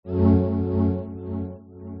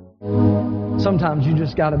Sometimes you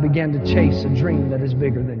just got to begin to chase a dream that is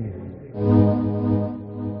bigger than you.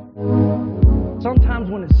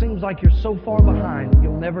 Sometimes when it seems like you're so far behind,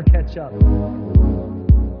 you'll never catch up.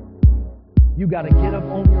 You got to get up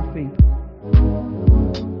on your feet.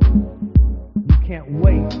 You can't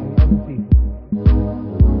wait on other people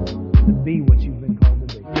to be what you've been called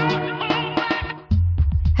to be.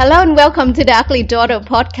 Hello and welcome to the Ugly Daughter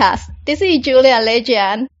podcast. This is Julia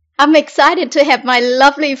Legian. I'm excited to have my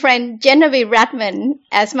lovely friend Genevieve Radman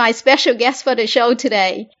as my special guest for the show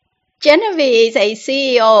today. Genevieve is a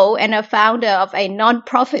CEO and a founder of a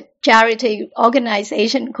non-profit charity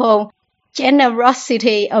organization called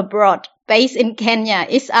Generosity Abroad, based in Kenya,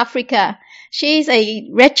 East Africa. She is a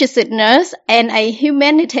registered nurse and a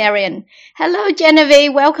humanitarian. Hello,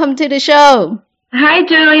 Genevieve. Welcome to the show. Hi,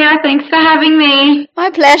 Julia. Thanks for having me.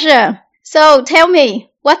 My pleasure. So tell me,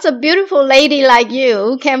 what's a beautiful lady like you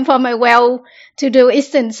who came from a well-to-do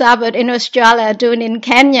eastern suburb in Australia doing in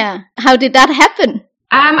Kenya? How did that happen?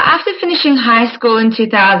 After finishing high school in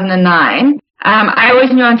 2009, I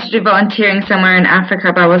always knew I wanted to do volunteering somewhere in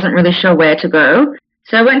Africa, but I wasn't really sure where to go.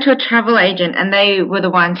 So I went to a travel agent, and they were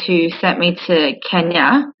the ones who sent me to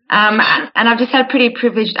Kenya. And I've just had a pretty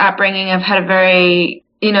privileged upbringing. I've had a very,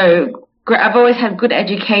 I've always had good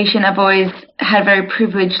education. I've always had a very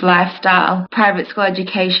privileged lifestyle, private school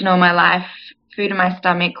education all my life, food in my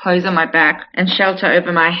stomach, clothes on my back, and shelter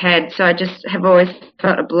over my head. So I just have always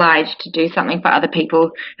felt obliged to do something for other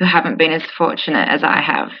people who haven't been as fortunate as I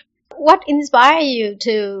have. What inspired you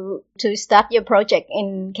to start your project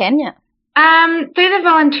in Kenya? Through the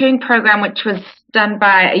volunteering program, which was done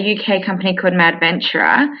by a UK company called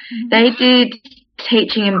Madventurer, they did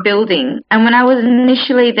teaching and building. And when I was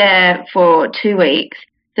initially there for 2 weeks,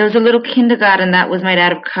 there was a little kindergarten that was made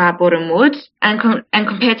out of cardboard and wood. And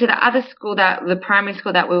compared to the other school, the primary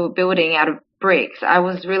school that we were building out of bricks, I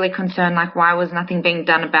was really concerned, why was nothing being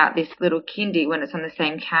done about this little kindy when it's on the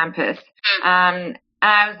same campus? And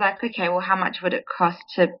I was like, okay, well, how much would it cost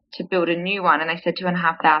to build a new one? And they said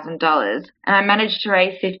 $2,500. And I managed to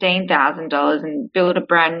raise $15,000 and build a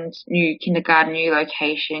brand new kindergarten, new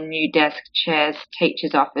location, new desk, chairs,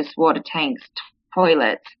 teacher's office, water tanks,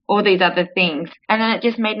 toilets, all these other things. And then it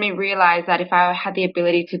just made me realize that if I had the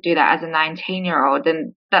ability to do that as a 19-year-old,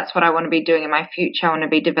 then that's what I want to be doing in my future. I want to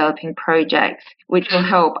be developing projects which will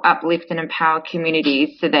help uplift and empower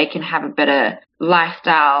communities so they can have a better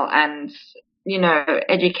lifestyle and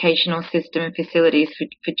educational system and facilities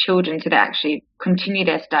for children to actually continue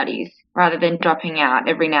their studies rather than dropping out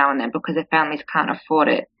every now and then because their families can't afford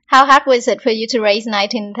it. How hard was it for you to raise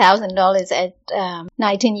 $19,000 at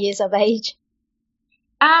 19 years of age?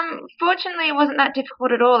 Fortunately, it wasn't that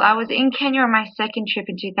difficult at all. I was in Kenya on my second trip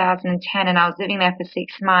in 2010 and I was living there for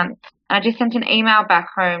 6 months. I just sent an email back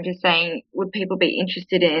home just saying, would people be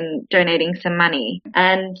interested in donating some money?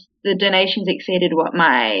 And the donations exceeded what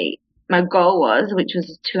my goal was, which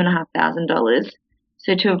was $2,500.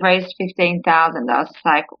 So to have raised $15,000, I was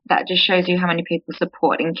like, that just shows you how many people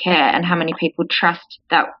support and care and how many people trust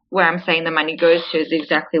that where I'm saying the money goes to is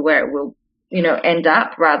exactly where it will, end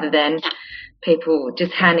up, rather than people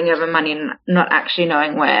just handing over money and not actually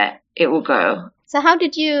knowing where it will go. So how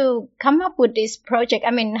did you come up with this project?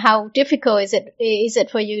 I mean, how difficult is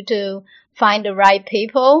it for you to find the right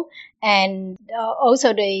people and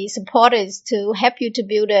also the supporters to help you to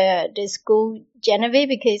build the school, Genevieve?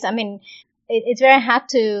 Because, it's very hard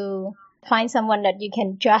to find someone that you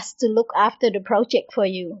can trust to look after the project for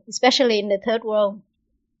you, especially in the third world.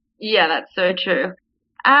 Yeah, that's so true.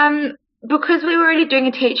 Because we were already doing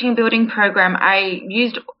a teaching and building program,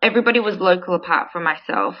 everybody was local apart from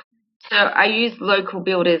myself. So I used local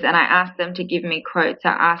builders and I asked them to give me quotes. I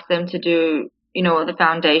asked them to do, the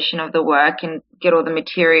foundation of the work and get all the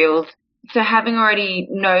materials. So having already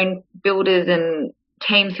known builders and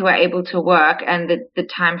teams who were able to work and the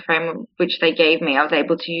time frame which they gave me, I was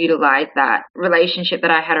able to utilize that relationship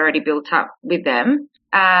that I had already built up with them.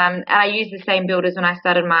 And I used the same builders when I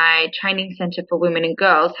started my training center for women and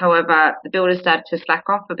girls. However, the builders started to slack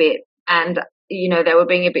off a bit and, they were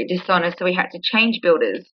being a bit dishonest. So we had to change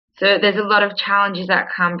builders. So there's a lot of challenges that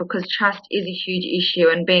come because trust is a huge issue,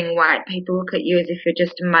 and being white, people look at you as if you're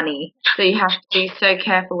just money. So you have to be so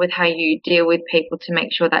careful with how you deal with people to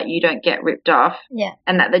make sure that you don't get ripped off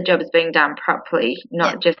and that the job is being done properly,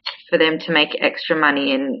 not just for them to make extra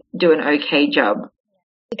money and do an okay job.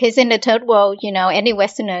 Because in the third world, any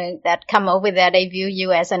Westerner that come over there, they view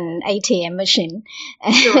you as an ATM machine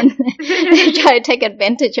and they try to take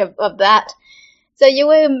advantage of that. So you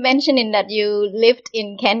were mentioning that you lived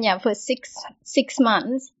in Kenya for six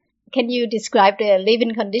months. Can you describe the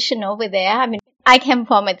living condition over there? I came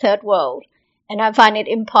from a third world And I find it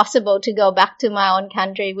impossible to go back to my own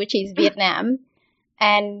country, which is Vietnam.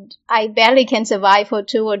 And I barely can survive for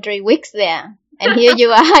 2 or 3 weeks there. And here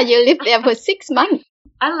you are, you live there for 6 months.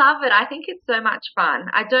 I love it. I think it's so much fun.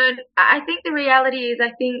 I think the reality is,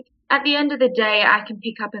 I think at the end of the day, I can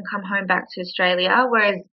pick up and come home back to Australia,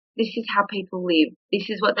 whereas this is how people live. This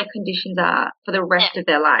is what their conditions are for the rest of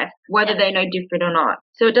their life, whether they know different or not.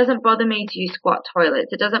 So it doesn't bother me to use squat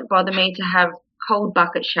toilets. It doesn't bother me to have cold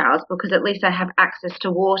bucket showers because at least I have access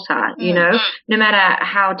to water, you know, no matter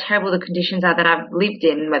how terrible the conditions are that I've lived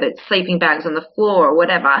in, whether it's sleeping bags on the floor or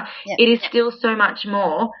whatever, it is still so much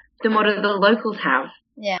more than what the locals have.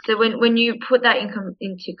 Yeah. So when you put that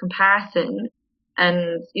into comparison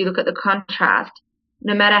and you look at the contrast,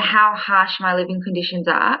 no matter how harsh my living conditions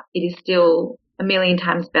are, it is still a million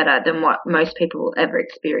times better than what most people will ever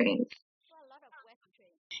experience.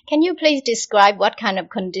 Can you please describe what kind of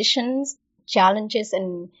conditions, challenges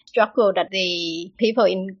and struggle that the people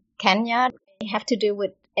in Kenya have to deal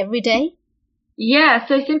with every day? Yeah,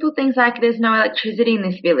 so simple things like there's no electricity in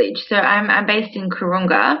this village. So I'm based in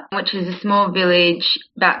Kurunga, which is a small village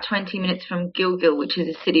about 20 minutes from Gilgil, which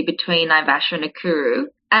is a city between Naivasha and Nakuru.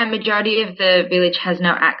 And majority of the village has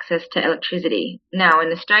no access to electricity. Now,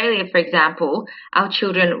 in Australia, for example, our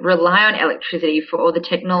children rely on electricity for all the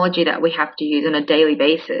technology that we have to use on a daily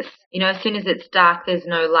basis. You know, as soon as it's dark, there's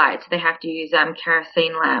no light, so they have to use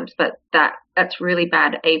kerosene lamps, but that's really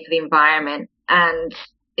bad, for the environment, and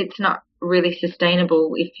it's not really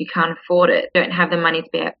sustainable if you can't afford it. Don't have the money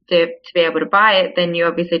to be able to buy it, then you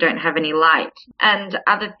obviously don't have any light. And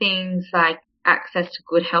other things like access to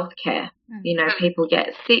good health care. You know, people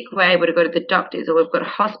get sick, we're able to go to the doctors, or we've got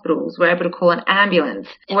hospitals, we're able to call an ambulance.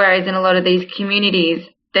 Whereas in a lot of these communities,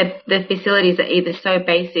 the facilities are either so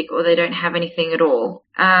basic or they don't have anything at all.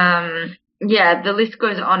 Yeah, the list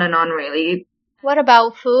goes on and on, really. What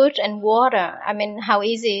about food and water? I mean, how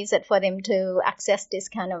easy is it for them to access this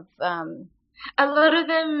kind of... A lot of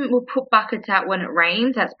them will put buckets out when it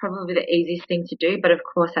rains. That's probably the easiest thing to do, but of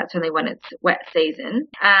course that's only when it's wet season.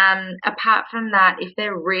 Apart from that, if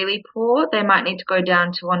they're really poor, they might need to go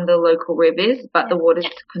down to one of the local rivers, but the water's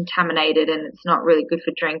contaminated and it's not really good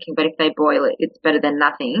for drinking, but if they boil it, it's better than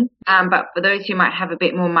nothing. But for those who might have a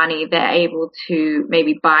bit more money, they're able to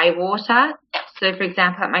maybe buy water. So, for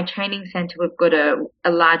example, at my training centre, we've got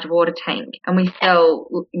a large water tank and we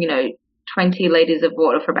sell, 20 litres of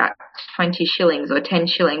water for about 20 shillings or 10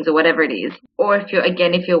 shillings or whatever it is. Or if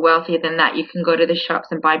you're wealthier than that, you can go to the shops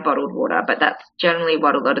and buy bottled water. But that's generally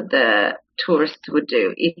what a lot of the tourists would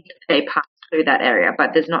do if they pass through that area.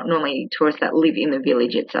 But there's not normally tourists that live in the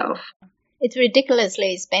village itself. It's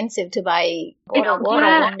ridiculously expensive to buy bottled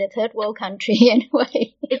water in the third world country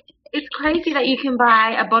anyway. It's crazy that you can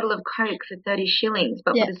buy a bottle of Coke for 30 shillings,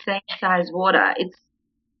 but for the same size water, it's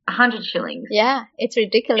 100 shillings. Yeah, it's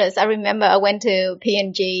ridiculous. I remember I went to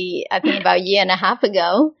PNG, I think about a year and a half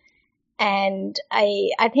ago, and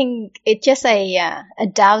I think it's just a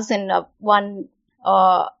dozen of one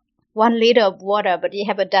liter of water, but you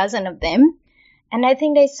have a dozen of them, and I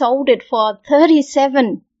think they sold it for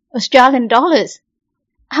 37 Australian dollars.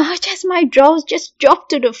 My jaws just dropped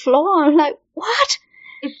to the floor. I'm like, what?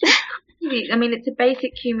 It's crazy. I mean, it's a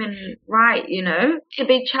basic human right, to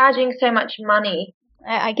be charging so much money.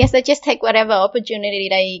 I guess they just take whatever opportunity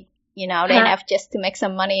they have just to make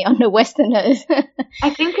some money on the Westerners. I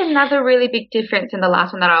think another really big difference, and the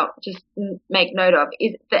last one that I'll just make note of,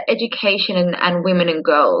 is the education and women and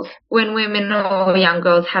girls. When women or young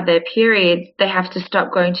girls have their periods, they have to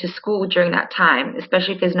stop going to school during that time,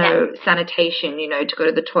 especially if there's no sanitation, to go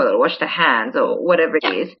to the toilet or wash their hands or whatever it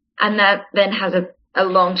is. And that then has a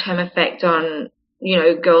long-term effect on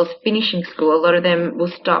girls finishing school. A lot of them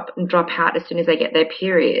will stop and drop out as soon as they get their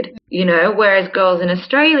period, whereas girls in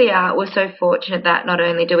Australia, we're so fortunate that not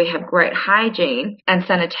only do we have great hygiene and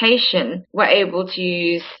sanitation, we're able to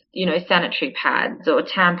use, sanitary pads or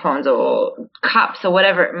tampons or cups or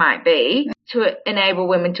whatever it might be to enable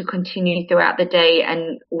women to continue throughout the day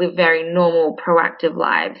and live very normal, proactive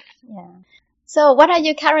lives. Yeah. So what are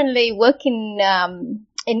you currently working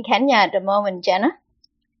in Kenya at the moment, Jenna?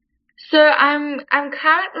 So I'm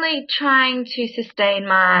currently trying to sustain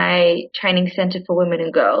my training centre for women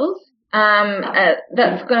and girls.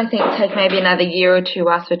 That's going to take maybe another year or two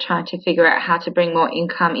whilst we're trying to figure out how to bring more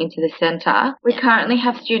income into the centre. We currently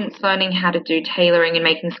have students learning how to do tailoring and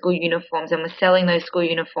making school uniforms, and we're selling those school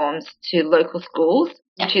uniforms to local schools,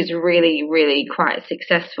 which is really, really quite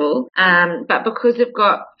successful. But because we've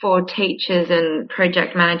got 4 teachers and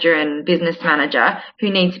project manager and business manager who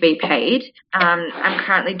need to be paid, I'm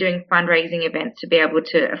currently doing fundraising events to be able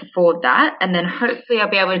to afford that. And then hopefully I'll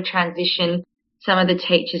be able to transition some of the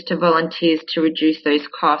teachers to volunteers to reduce those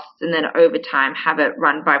costs, and then over time have it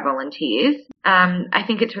run by volunteers. I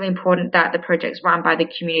think it's really important that the project's run by the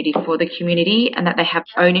community for the community, and that they have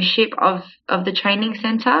ownership of the training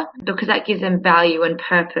centre, because that gives them value and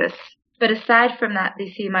purpose. But aside from that,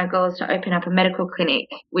 this year my goal is to open up a medical clinic,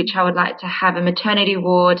 which I would like to have a maternity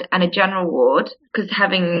ward and a general ward, because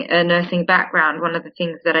having a nursing background, one of the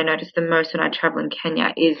things that I notice the most when I travel in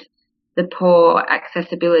Kenya is the poor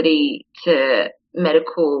accessibility to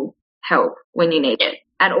medical help when you need it.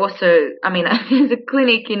 And also, I mean, there's a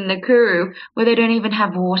clinic in Nakuru where they don't even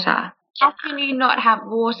have water. How can you not have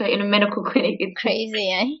water in a medical clinic? It's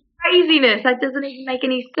Crazy, eh? craziness. That doesn't even make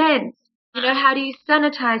any sense. You know, how do you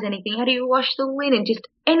sanitize anything? How do you wash the linen? Just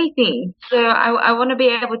anything. So I want to be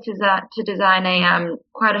able to design a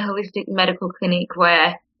quite a holistic medical clinic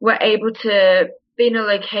where we're able to be in a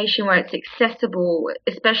location where it's accessible,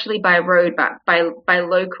 especially by road, but by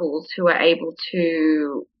locals who are able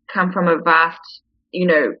to come from a vast, you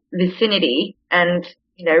know, vicinity and,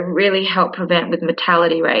 you know, really help prevent with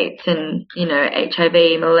mortality rates and, you know,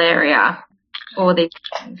 HIV, malaria, all these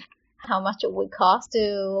things. How much it would cost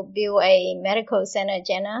to build a medical center,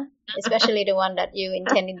 Jenna, especially the one that you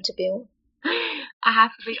intending to build? I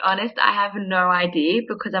have to be honest, I have no idea,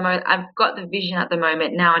 because I've got the vision at the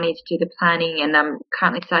moment. Now I need to do the planning, and I'm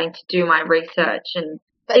currently starting to do my research.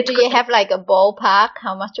 But do you have like a ballpark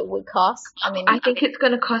how much it would cost? I mean, I think it's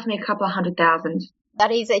going to cost me a couple of $100,000.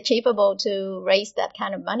 That is achievable to raise that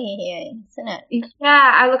kind of money here, isn't it?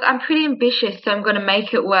 Yeah, I'm pretty ambitious, so I'm going to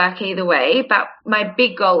make it work either way. But my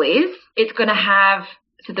big goal is it's going to have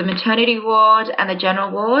the maternity ward and the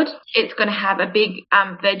general ward. It's going to have a big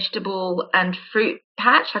vegetable and fruit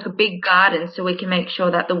patch, like a big garden, so we can make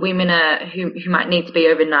sure that the women who might need to be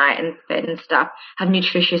overnight and fed and stuff have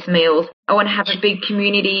nutritious meals. I want to have a big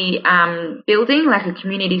community building, like a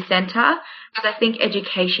community centre, because I think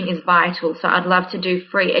education is vital. So I'd love to do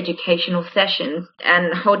free educational sessions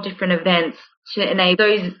and hold different events to enable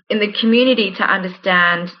those in the community to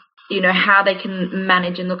understand, you know, how they can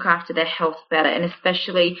manage and look after their health better. And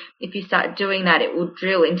especially if you start doing that, it will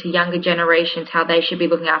drill into younger generations how they should be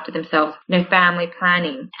looking after themselves, you know, family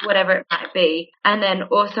planning, whatever it might be. And then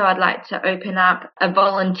also I'd like to open up a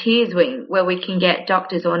volunteers wing where we can get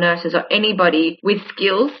doctors or nurses or anybody with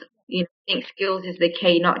skills. You know, I think skills is the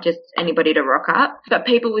key, not just anybody to rock up, but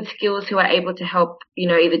people with skills who are able to help, you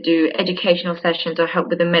know, either do educational sessions or help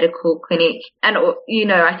with a medical clinic. And, you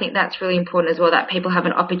know, I think that's really important as well, that people have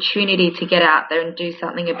an opportunity to get out there and do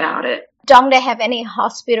something about it. Don't they have any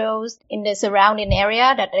hospitals in the surrounding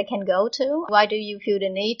area that they can go to? Why do you feel the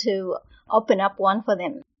need to open up one for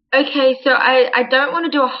them? Okay, so I don't want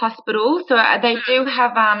to do a hospital. So they do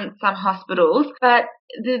have some hospitals, but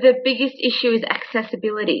the biggest issue is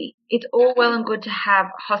accessibility. It's all well and good to have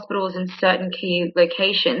hospitals in certain key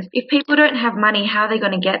locations. If people don't have money, how are they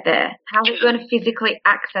going to get there? How are they going to physically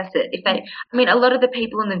access it? A lot of the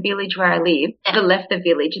people in the village where I live have left the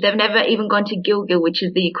village. They've never even gone to Gilgil, which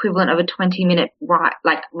is the equivalent of a 20-minute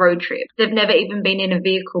road trip. They've never even been in a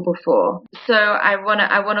vehicle before. So I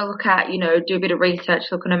want to look at, you know, do a bit of research,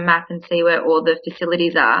 look on a map and see where all the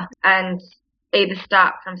facilities are, and either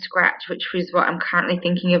start from scratch, which is what I'm currently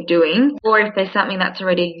thinking of doing, or if there's something that's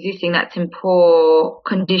already existing that's in poor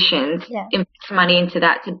conditions, invest money into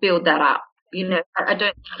that to build that up. You know, I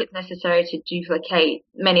don't think it's necessary to duplicate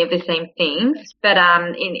many of the same things, but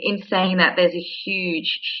in saying that, there's a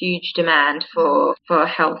huge demand for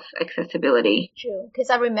health accessibility. True, because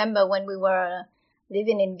I remember when we were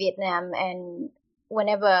living in Vietnam, and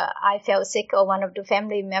whenever I felt sick or one of the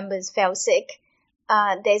family members felt sick,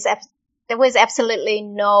 there was absolutely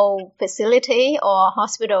no facility or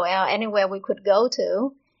hospital or anywhere we could go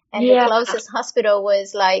to. And the closest hospital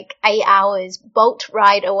was like 8 hours boat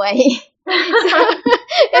ride away. So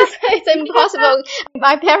it's impossible.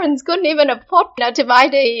 My parents couldn't even afford to buy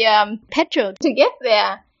the petrol to get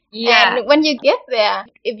there. Yeah. And when you get there,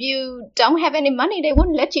 if you don't have any money, they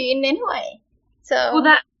wouldn't let you in anyway. So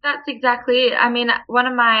well, that's exactly it. I mean, one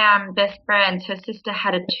of my best friends, her sister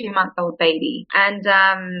had a 2-month-old baby, and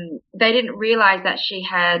they didn't realize that she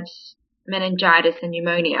had meningitis and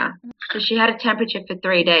pneumonia. So she had a temperature for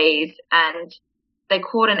 3 days, and they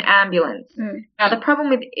called an ambulance. Now, the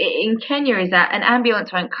problem in Kenya is that an ambulance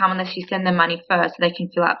won't come unless you send them money first so they can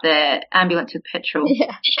fill up their ambulance with petrol.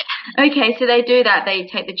 Yeah. Okay, so they do that. They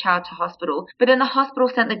take the child to hospital. But then the hospital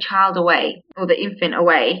sent the child away, or the infant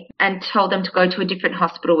away, and told them to go to a different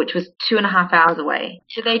hospital, which was 2.5 hours away.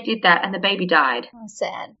 So they did that, and the baby died. Oh,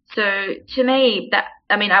 sad. So to me,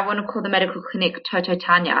 I want to call the medical clinic Toto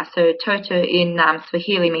Tanya. So Toto in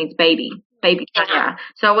Swahili means baby. baby Tanya.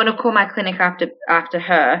 So I want to call my clinic after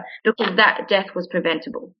her because that death was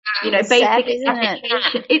preventable. You know, Sad, basic isn't it?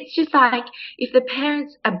 education. It's just like if the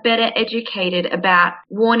parents are better educated about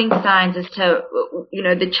warning signs as to, you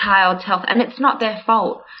know, the child's health, and it's not their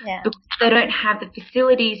fault because they don't have the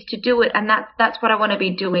facilities to do it, and that's what I want to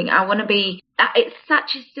be doing. I want to be. It's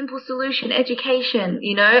such a simple solution, education,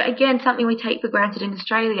 you know, again, something we take for granted in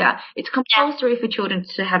Australia. It's compulsory for children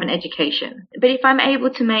to have an education. But if I'm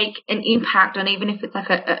able to make an impact on, even if it's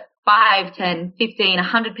like a 5, 10, 15,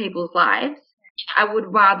 100 people's lives, I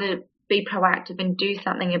would rather be proactive and do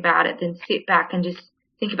something about it than sit back and just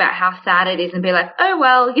think about how sad it is and be like, oh,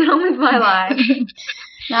 well, get on with my life.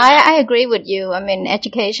 No, I agree with you. I mean,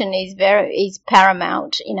 education is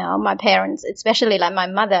paramount. You know, my parents, especially like my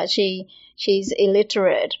mother, she's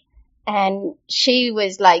illiterate, and she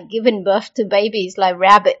was like giving birth to babies like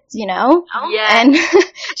rabbits, you know. Oh, yeah. And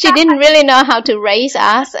she didn't really know how to raise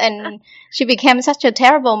us, and she became such a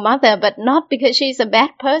terrible mother. But not because she's a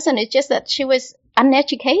bad person. It's just that she was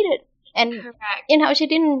uneducated. And, Correct. you know, she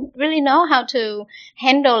didn't really know how to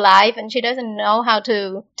handle life, and she doesn't know how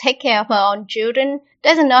to take care of her own children,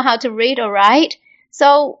 doesn't know how to read or write.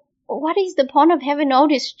 So what is the point of having all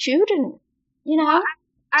these children? You know?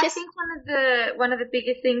 I think one of the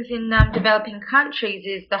biggest things in developing countries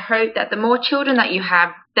is the hope that the more children that you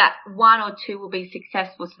have, that 1 or 2 will be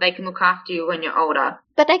successful so they can look after you when you're older.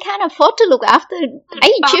 But they can't afford to look after 8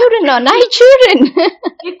 children or 9 children.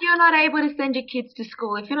 If you're not able to send your kids to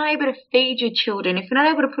school, if you're not able to feed your children, if you're not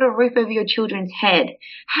able to put a roof over your children's head,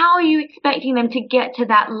 how are you expecting them to get to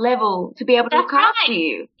that level to be able to look after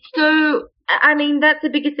you? So, I mean, that's the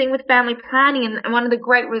biggest thing with family planning, and one of the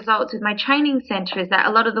great results with my training centre is that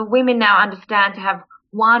a lot of the women now understand to have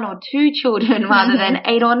 1 or 2 children rather than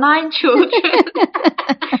 8 or 9 children.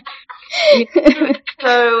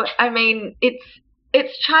 So, I mean,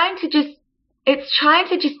 it's trying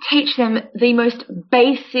to just teach them the most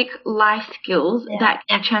basic life skills that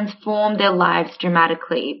can transform their lives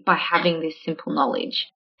dramatically by having this simple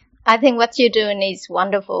knowledge. I think what you're doing is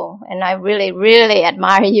wonderful, and I really, really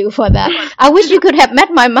admire you for that. I wish you could have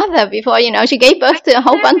met my mother before, you know, she gave birth to a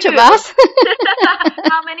whole bunch of us.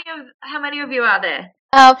 How many of you are there?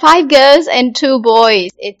 5 girls and 2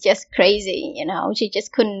 boys. It's just crazy, you know. She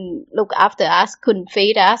just couldn't look after us, couldn't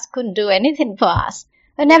feed us, couldn't do anything for us.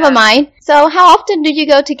 But never mind. So how often do you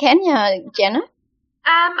go to Kenya, Jenna?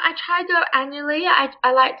 I try to go annually.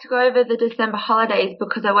 I like to go over the December holidays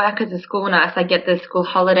because I work as a school nurse. I get the school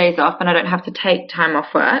holidays off and I don't have to take time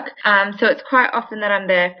off work. So it's quite often that I'm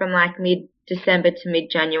there from like mid-December to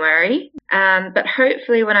mid-January. But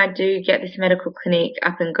hopefully when I do get this medical clinic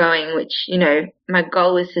up and going, which, you know, my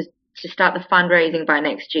goal is to start the fundraising by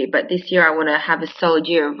next year. But this year I want to have a solid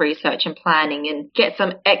year of research and planning and get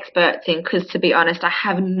some experts in because, to be honest, I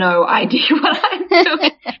have no idea what I'm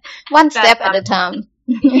doing. One step at a time.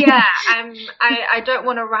 Yeah, I don't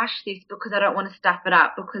want to rush this because I don't want to stuff it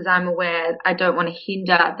up because I'm aware I don't want to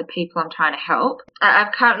hinder the people I'm trying to help.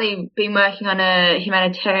 I've currently been working on a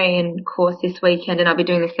humanitarian course this weekend, and I'll be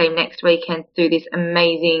doing the same next weekend through this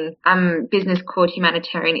amazing business called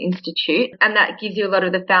Humanitarian Institute, and that gives you a lot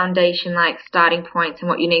of the foundation, like starting points and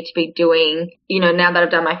what you need to be doing. You know, now that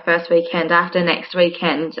I've done my first weekend, after next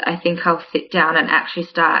weekend, I think I'll sit down and actually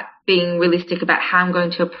start being realistic about how I'm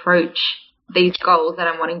going to approach these goals that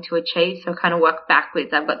I'm wanting to achieve. So I kind of work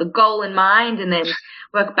backwards. I've got the goal in mind and then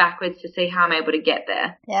work backwards to see how I'm able to get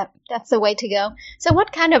there. Yeah, that's the way to go. So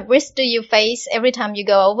what kind of risk do you face every time you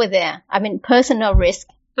go over there? I mean, personal risk.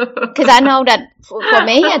 Because I know that for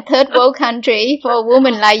me, a third world country, for a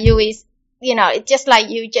woman like you is, you know, it's just like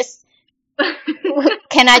you just,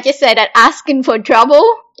 can I just say that, asking for trouble,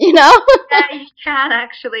 you know? Yeah, you can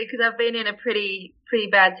actually, because I've been in a pretty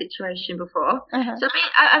bad situation before. Uh-huh. So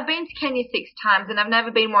I've been to Kenya 6 times, and I've never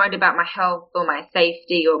been worried about my health or my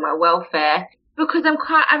safety or my welfare because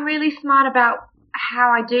I'm really smart about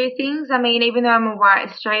how I do things. I mean, even though I'm a white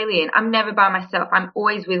Australian, I'm never by myself. I'm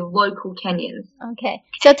always with local Kenyans. Okay.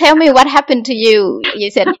 So tell me what happened to you. You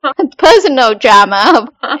said personal drama.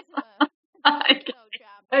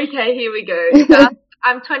 Okay, here we go. So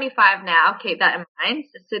I'm 25 now. Keep that in mind.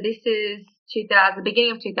 So this is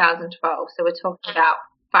beginning of 2012. So we're talking about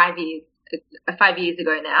 5 years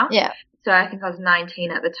ago now. Yeah. So I think I was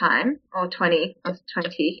 19 at the time, or 20. I was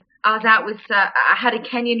 20. I was out with, I had a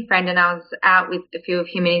Kenyan friend, and I was out with a few of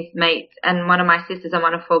Human's mates and one of my sisters and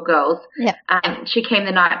one of 4 girls. Yeah. She came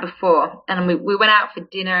the night before, and we went out for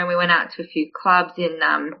dinner, and we went out to a few clubs in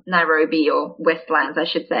Nairobi, or Westlands, I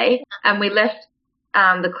should say. And we left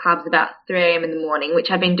the clubs about 3 a.m. in the morning,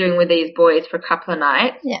 which I've been doing with these boys for a couple of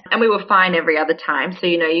nights. Yeah. And we were fine every other time. So,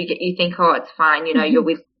 you know, you think, oh, it's fine. You know, you're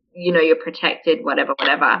with you know, you're protected, whatever.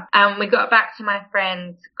 We got back to my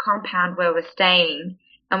friend's compound where we're staying,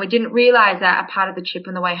 and we didn't realize that a part of the trip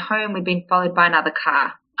on the way home, we'd been followed by another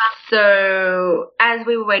car. So as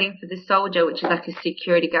we were waiting for the soldier, which is like a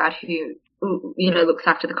security guard who, you know, looks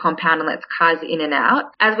after the compound and lets cars in and out,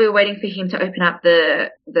 as we were waiting for him to open up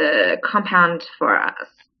the compound for us,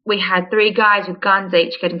 we had 3 guys with guns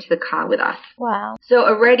each get into the car with us. Wow. So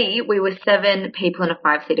already we were 7 people in a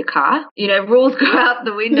 5-seater car. You know, rules go out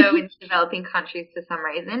the window in developing countries for some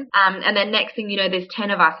reason. And then next thing you know, there's 10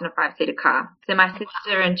 of us in a 5-seater car. So my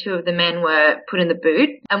sister and 2 of the men were put in the boot,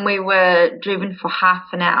 and we were driven for half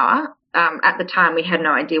an hour. At the time, we had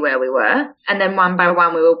no idea where we were. And then one by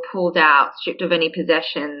one, we were pulled out, stripped of any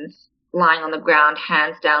possessions, lying on the ground,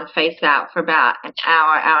 hands down, face out for about an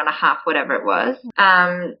hour, hour and a half, whatever it was.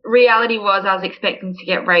 Reality was I was expecting to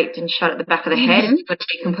get raped and shot at the back of the head, to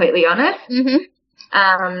be completely honest.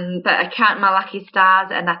 But I count my lucky stars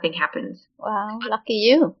and nothing happened. Wow, lucky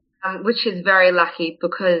you. Which is very lucky,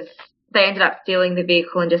 because they ended up stealing the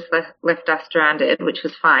vehicle and just left us stranded, which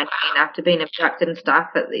was fine. I mean, after being abducted and stuff,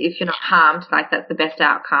 but if you're not harmed, like, that's the best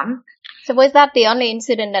outcome. So was that the only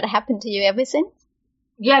incident that happened to you ever since?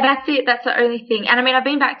 Yeah, that's it. That's the only thing. And I mean, I've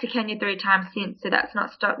been back to Kenya 3 times since, so that's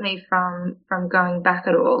not stopped me from going back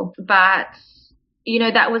at all. But, you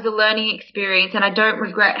know, that was a learning experience, and I don't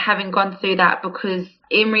regret having gone through that, because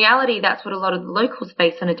in reality, that's what a lot of the locals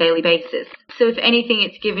face on a daily basis. So if anything,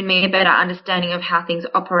 it's given me a better understanding of how things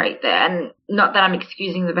operate there. And not that I'm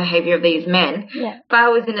excusing the behavior of these men, but I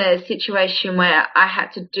was in a situation where I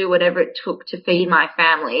had to do whatever it took to feed my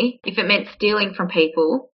family. If it meant stealing from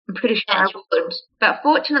people, I'm pretty sure I would. But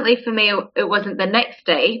fortunately for me, it wasn't the next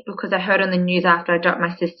day, because I heard on the news after I dropped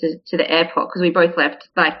my sister to the airport, because we both left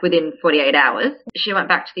like within 48 hours. She went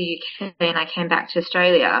back to the UK and I came back to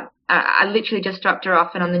Australia. I literally just dropped her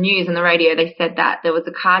off, and on the news, on the radio, they said that there was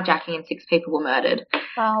a carjacking and 6 people were murdered.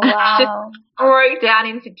 Oh, wow. I just broke down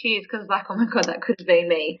into tears, because like, oh my God, that could have been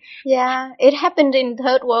me. Yeah, it happened in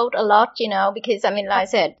third world a lot, you know, because, I mean, like I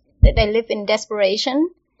said, they live in desperation.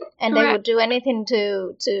 And they would do anything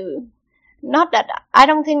to, not that, I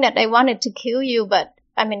don't think that they wanted to kill you, but,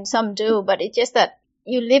 I mean, some do, but it's just that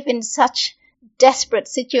you live in such desperate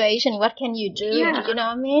situation. What can you do? Yeah. You know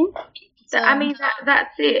what I mean? So, I mean,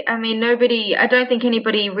 that's it. I mean, I don't think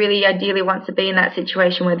anybody really ideally wants to be in that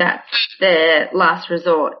situation where that's their last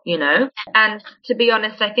resort, you know? And to be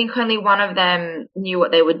honest, I think only one of them knew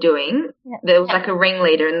what they were doing. Yeah. There was like a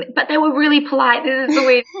ringleader, but they were really polite. This is the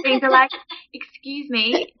weird thing. They're like, excuse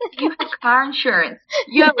me, you have car insurance.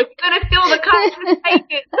 Yo, if you're going to steal the car, just take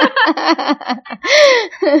it.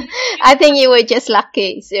 I think you were just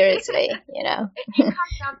lucky, seriously, you know. It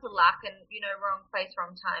comes down to luck and, you know, wrong place,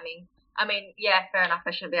 wrong timing. I mean, yeah, fair enough.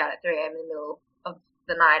 I shouldn't be out at 3 a.m. in the middle of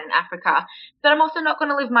the night in Africa. But I'm also not going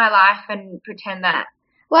to live my life and pretend that.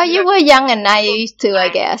 Well, you were young and naive too, I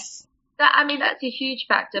guess. I mean, that's a huge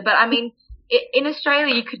factor. But I mean, in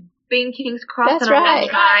Australia, you could be in King's Cross on a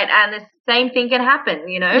night and the same thing can happen,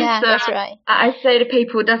 you know? Yeah, so that's right. I say to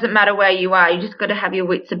people, it doesn't matter where you are. You just got to have your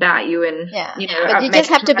wits about you and, you know. But you just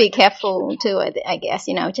have to be careful too, I guess,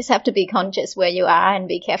 you know. Just have to be conscious where you are and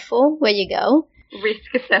be careful where you go. Risk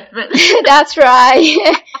assessment. That's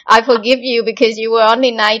right. I forgive you because you were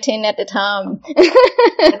only 19 at the time.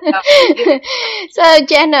 So,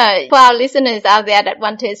 Jenna, for our listeners out there that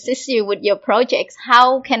want to assist you with your projects,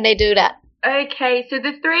 how can they do that? Okay, so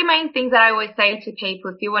the 3 main things that I always say to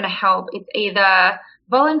people if you want to help, it's either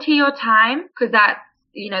volunteer your time, because that's,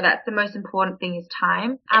 you know, that's the most important thing is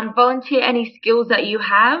time. Volunteer any skills that you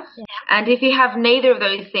have. Yeah. And if you have neither of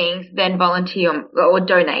those things, then volunteer or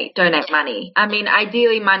donate money. I mean,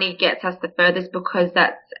 ideally money gets us the furthest because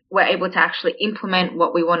we're able to actually implement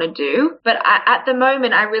what we want to do. But at the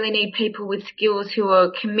moment, I really need people with skills who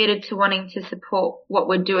are committed to wanting to support what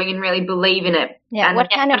we're doing and really believe in it. Yeah, and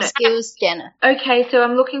what kind of skills, Jenna? Okay, so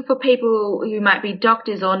I'm looking for people who might be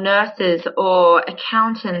doctors or nurses or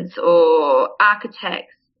accountants or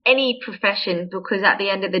architects. Any profession, because at the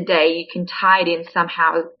end of the day, you can tie it in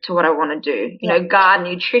somehow to what I want to do. You know,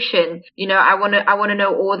 garden, nutrition, you know, I want to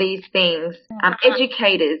know all these things.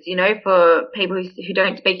 Educators, you know, for people who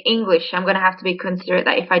don't speak English, I'm going to have to be considerate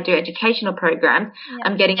that if I do educational programs,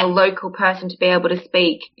 I'm getting a local person to be able to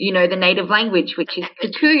speak, you know, the native language, which is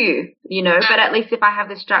Kikuyu, you know, but at least if I have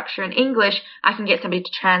the structure in English, I can get somebody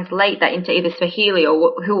to translate that into either Swahili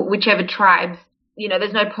or whichever tribes. You know,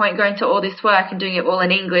 there's no point going to all this work and doing it all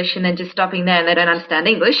in English and then just stopping there and they don't understand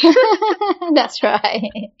English. That's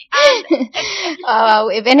right.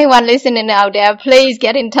 If anyone listening out there, please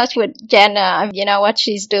get in touch with Jenna. You know, what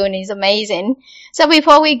she's doing is amazing. So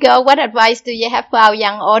before we go, what advice do you have for our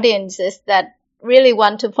young audiences that really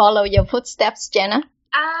want to follow your footsteps, Jenna?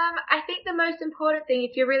 I think the most important thing,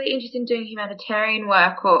 if you're really interested in doing humanitarian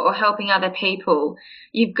work or helping other people,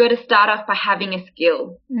 you've got to start off by having a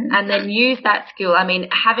skill and then use that skill. I mean,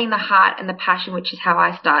 having the heart and the passion, which is how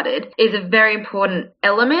I started, is a very important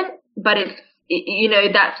element, but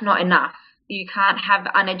that's not enough. You can't have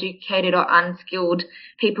uneducated or unskilled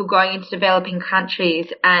people going into developing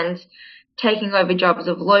countries and taking over jobs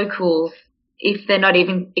of locals if they're not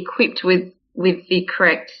even equipped with the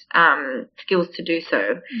correct skills to do so.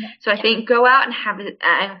 Yeah. So I think go out and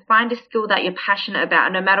find a skill that you're passionate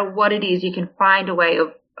about. No matter what it is, you can find a way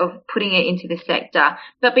of putting it into the sector,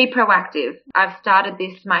 but be proactive. I've started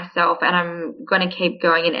this myself and I'm going to keep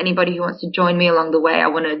going, and anybody who wants to join me along the way, I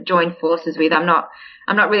want to join forces with. I'm not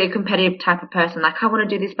really a competitive type of person. Like, I want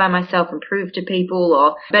to do this by myself and prove to people,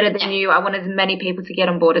 or better than you. I want as many people to get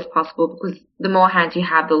on board as possible, because the more hands you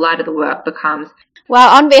have, the lighter the work becomes. Well,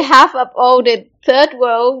 on behalf of all the third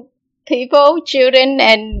world people, children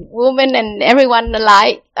and women and everyone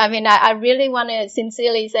alike, I mean, I really want to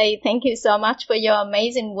sincerely say thank you so much for your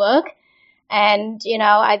amazing work. And,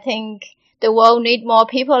 I think the world needs more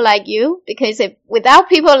people like you, because without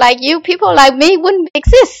people like you, people like me wouldn't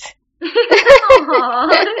exist.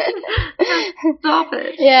 Stop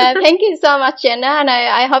it. Yeah, thank you so much, Jenna, and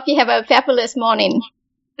I hope you have a fabulous morning.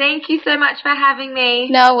 Thank you so much for having me.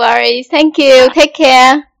 No worries. Thank you. Take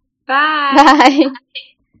care. Bye. Bye.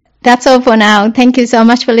 That's all for now. Thank you so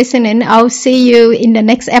much for listening. I'll see you in the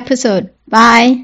next episode. Bye.